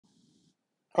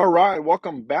All right,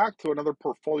 welcome back to another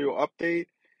portfolio update.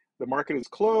 The market is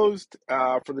closed.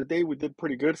 For the day, we did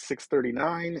pretty good,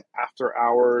 639. After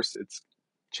hours, it's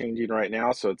changing right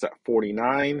now, so it's at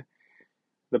 49.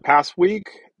 The past week,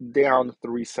 down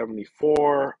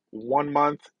 374. 1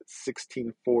 month,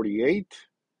 1648.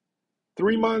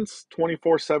 3 months,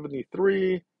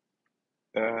 2473.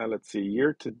 Let's see,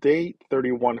 year to date,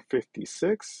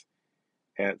 3156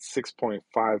 at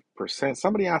 6.5%.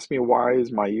 Somebody asked me, why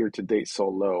is my year to date so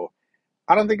low?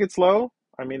 I don't think it's low.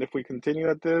 I mean, if we continue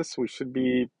at this, we should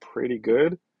be pretty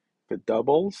good. If it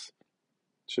doubles,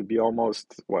 should be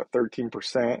almost, what,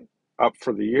 13% up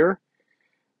for the year.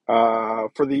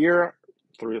 For the year,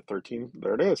 13,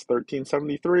 there it is,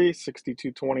 1373,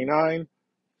 6229,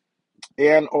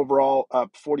 and overall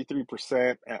up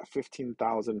 43% at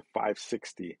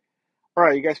 15,560. All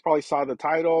right, you guys probably saw the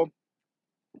title.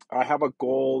 I have a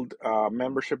gold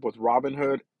membership with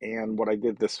Robinhood, and what I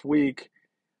did this week,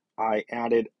 I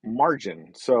added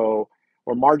margin. So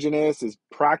what margin is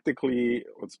practically,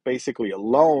 it's basically a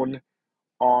loan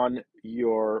on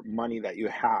your money that you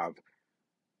have.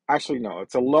 Actually, no,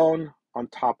 it's a loan on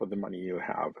top of the money you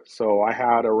have. So I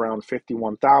had around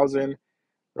 51,000.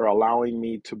 They're allowing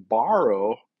me to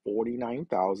borrow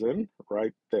 49,000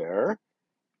 right there.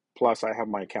 Plus I have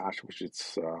my cash, which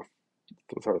is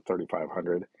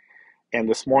 3,500. And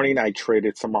this morning I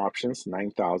traded some options,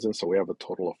 9,000. So we have a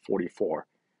total of 44.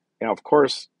 Now, of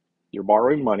course, you're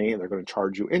borrowing money and they're going to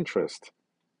charge you interest.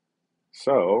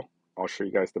 So I'll show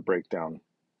you guys the breakdown.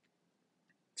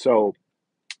 So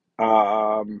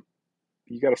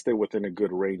you got to stay within a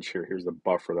good range here. Here's the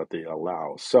buffer that they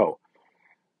allow. So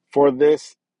for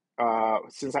this,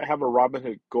 since I have a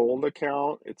Robinhood Gold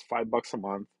account, it's $5 a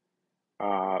month.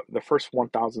 The first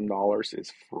 $1,000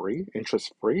 is free,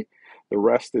 interest free. The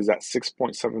rest is at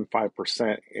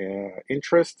 6.75%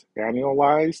 interest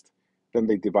annualized. Then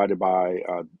they divide it by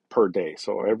per day.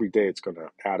 So every day it's going to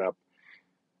add up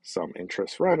some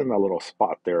interest right in that little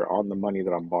spot there on the money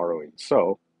that I'm borrowing.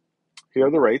 So here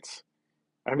are the rates.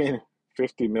 I mean,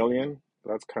 50 million,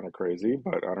 that's kind of crazy,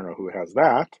 but I don't know who has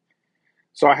that.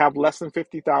 So I have less than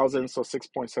 50,000, so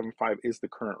 6.75 is the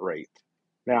current rate.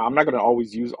 Now, I'm not going to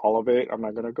always use all of it. I'm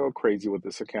not going to go crazy with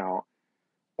this account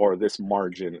or this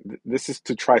margin. This is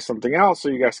to try something else so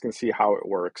you guys can see how it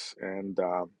works. And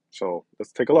so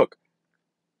let's take a look.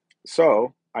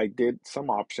 So I did some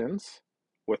options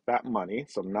with that money.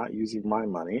 So I'm not using my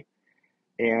money.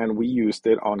 And we used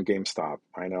it on GameStop.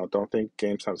 I know, don't think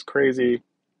GameStop's crazy.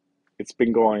 It's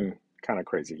been going kind of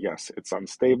crazy. Yes, it's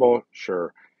unstable.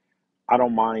 Sure. I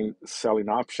don't mind selling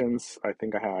options. I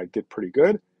think I did pretty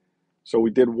good. So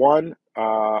we did one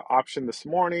option this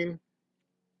morning.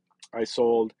 I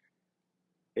sold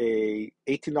a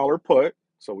 $18 put.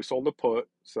 So we sold a put.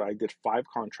 So I did 5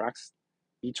 contracts.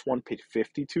 Each one paid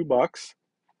 $52.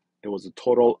 It was a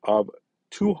total of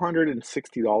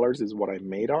 $260 is what I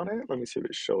made on it. Let me see if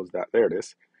it shows that. There it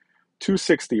is.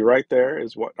 260 right there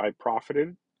is what I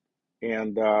profited.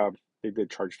 And they did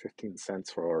charge 15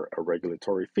 cents for a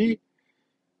regulatory fee.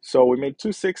 So we made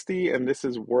 260, and this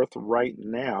is worth right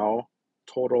now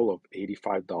total of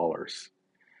 $85.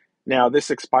 Now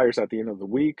this expires at the end of the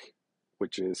week,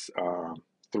 which is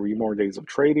 3 more days of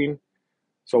trading.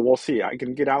 So we'll see. I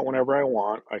can get out whenever I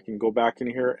want. I can go back in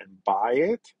here and buy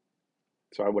it.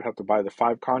 So I would have to buy the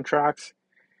 5 contracts.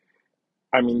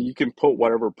 I mean, you can put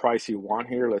whatever price you want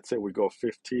here. Let's say we go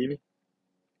 15.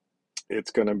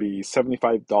 It's going to be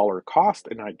 $75 cost,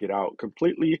 and I get out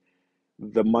completely.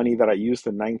 The money that I used,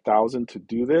 the 9,000 to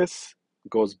do this,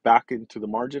 goes back into the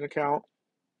margin account,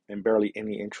 and barely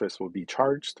any interest will be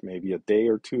charged, maybe a day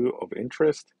or two of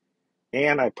interest.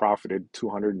 And I profited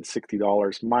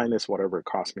 $260 minus whatever it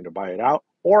cost me to buy it out.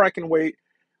 Or I can wait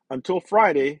until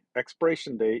Friday,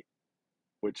 expiration date,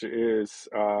 which is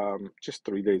just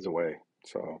 3 days away.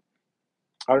 So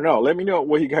I don't know. Let me know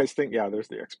what you guys think. Yeah, there's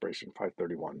the expiration,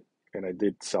 5/31. And I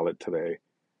did sell it today,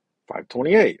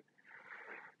 5/28.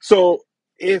 So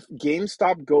if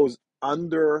GameStop goes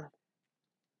under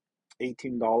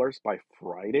 $18 by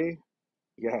Friday,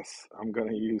 yes, I'm going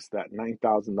to use that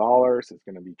 $9,000. It's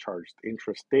going to be charged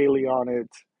interest daily on it.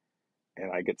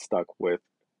 And I get stuck with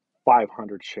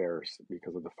 500 shares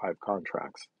because of the 5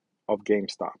 contracts of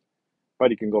GameStop.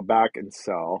 But you can go back and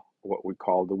sell what we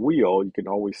call the wheel. You can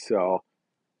always sell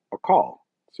a call.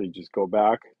 So you just go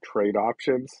back, trade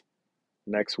options.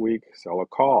 Next week, sell a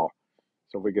call.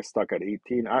 So if we get stuck at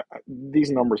 18,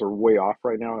 these numbers are way off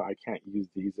right now. I can't use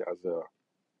these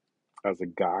as a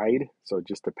guide. So it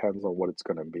just depends on what it's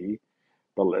going to be.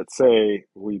 But let's say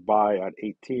we buy at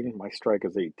 18, my strike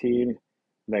is 18.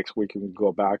 next week we can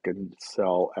go back and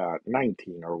sell at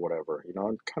 19 or whatever,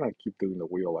 and kind of keep doing the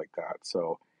wheel like that.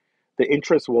 So the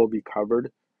interest will be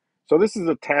covered. So this is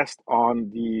a test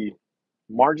on the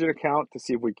margin account to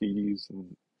see if we can use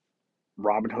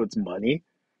Robinhood's money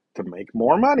to make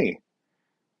more money.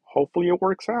 Hopefully it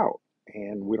works out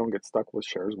and we don't get stuck with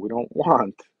shares we don't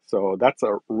want. So that's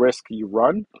a risk you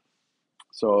run.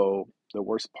 So the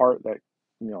worst part that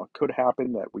could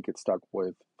happen that we get stuck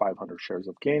with 500 shares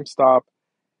of GameStop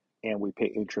and we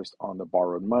pay interest on the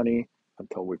borrowed money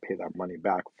until we pay that money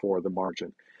back for the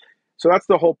margin. So that's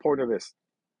the whole point of this.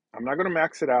 I'm not going to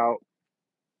max it out.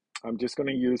 I'm just going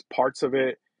to use parts of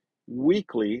it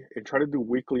weekly and try to do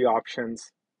weekly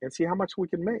options and see how much we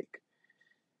can make.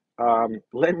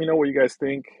 Let me know what you guys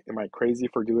think. Am I crazy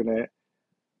for doing it?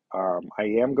 I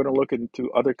am going to look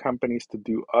into other companies to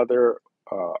do other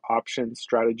option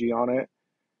strategy on it.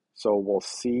 So we'll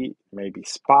see. Maybe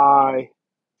SPY.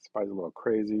 SPY's a little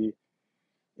crazy.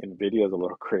 Nvidia is a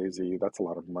little crazy. That's a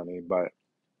lot of money, but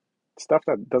stuff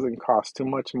that doesn't cost too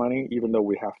much money, even though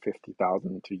we have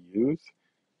 50,000 to use.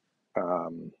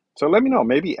 So let me know.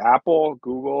 Maybe Apple,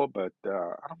 Google, but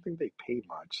I don't think they pay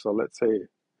much. So let's say if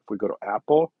we go to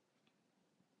Apple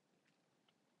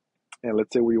and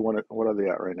let's say we want to, what are they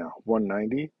at right now?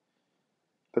 190.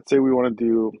 Let's say we want to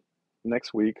do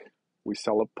next week, we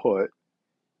sell a put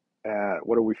at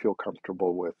what do we feel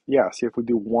comfortable with? Yeah, see if we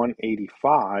do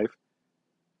 185,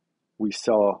 we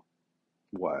sell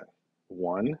what?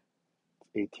 One,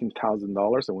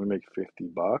 $18,000 and we make 50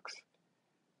 bucks.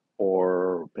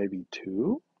 Or maybe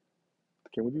two.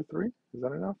 Can we do three? Is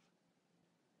that enough?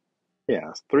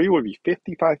 Yeah, three would be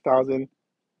 55,000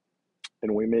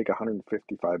 and we make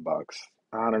 155 bucks.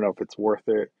 I don't know if it's worth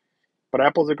it, but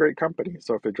Apple's a great company.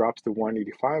 So if it drops to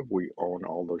 185, we own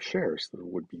all those shares. There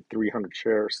would be 300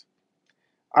 shares.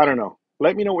 I don't know.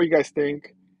 Let me know what you guys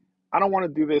think. I don't want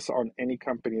to do this on any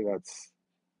company that's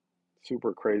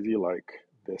super crazy like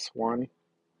this one.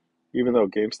 Even though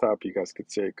GameStop, you guys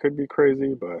could say it could be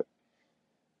crazy, but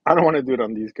I don't want to do it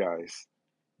on these guys.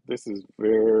 This is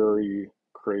very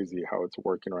crazy how it's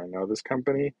working right now. This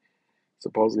company,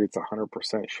 supposedly it's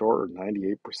 100% short or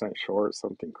 98% short,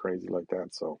 something crazy like that.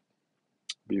 So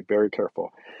be very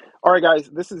careful. All right, guys,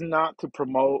 this is not to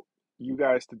promote you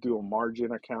guys to do a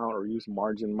margin account or use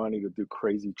margin money to do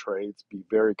crazy trades. Be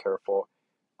very careful.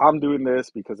 I'm doing this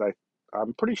because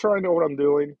I'm pretty sure I know what I'm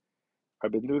doing.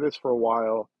 I've been doing this for a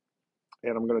while,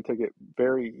 and I'm going to take it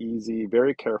very easy,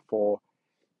 very careful,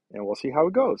 and we'll see how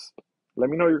it goes. Let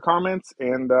me know your comments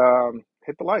and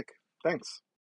hit the like. Thanks.